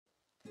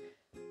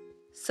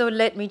So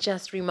let me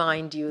just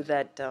remind you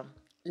that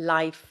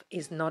life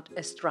is not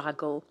a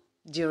struggle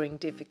during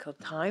difficult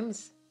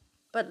times,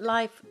 but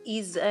life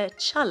is a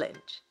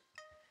challenge.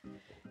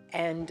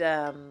 And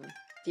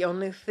the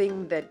only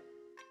thing that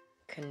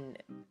can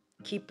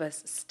keep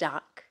us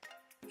stuck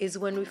is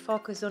when we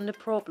focus on the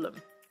problem.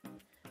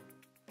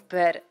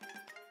 But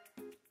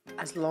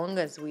as long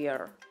as we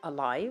are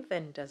alive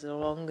and as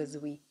long as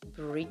we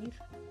breathe,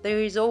 there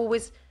is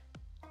always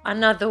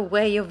another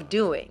way of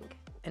doing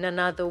and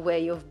another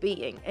way of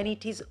being. And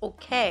it is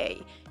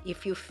okay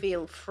if you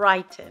feel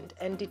frightened,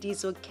 and it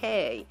is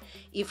okay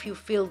if you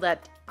feel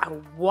that I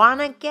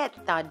want to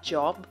get that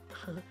job,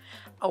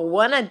 I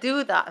want to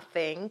do that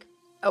thing,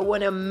 I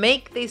want to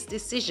make this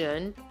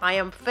decision, I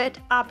am fed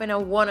up and I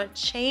want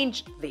to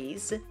change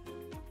this.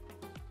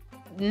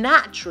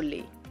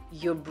 Naturally,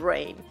 your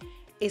brain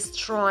is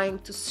trying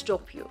to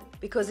stop you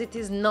because it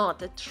is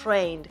not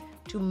trained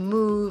to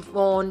move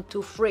on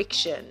to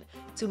friction,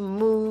 to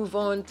move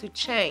on to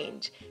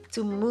change,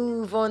 to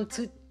move on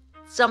to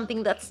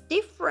something that's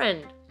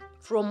different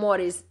from what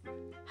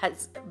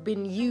has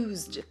been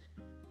used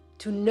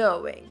to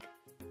knowing.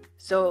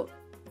 So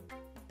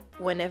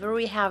whenever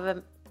we have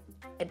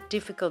a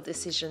difficult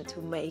decision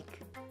to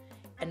make,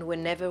 and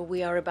whenever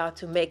we are about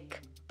to make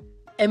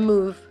a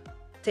move,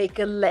 take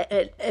a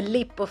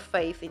leap of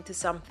faith into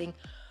something,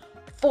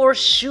 for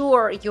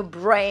sure your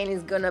brain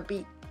is gonna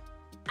be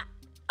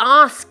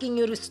asking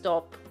you to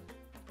stop,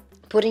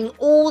 putting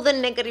all the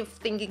negative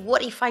thinking.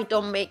 What if I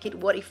don't make it?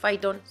 What if I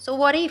don't? So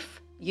what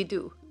if you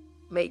do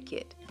make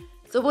it?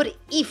 So what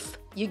if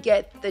you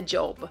get the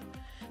job?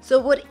 So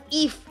what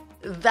if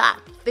that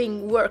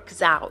thing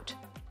works out?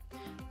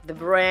 The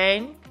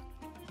brain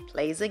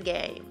plays a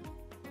game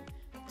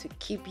to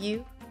keep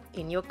you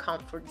in your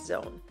comfort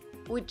zone,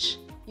 which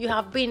you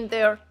have been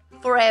there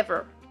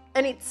forever,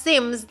 and it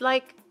seems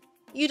like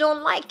you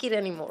don't like it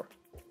anymore.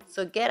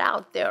 So get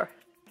out there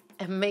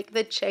and make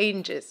the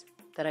changes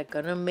that are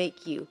gonna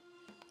make you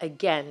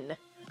again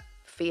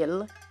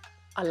feel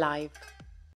alive.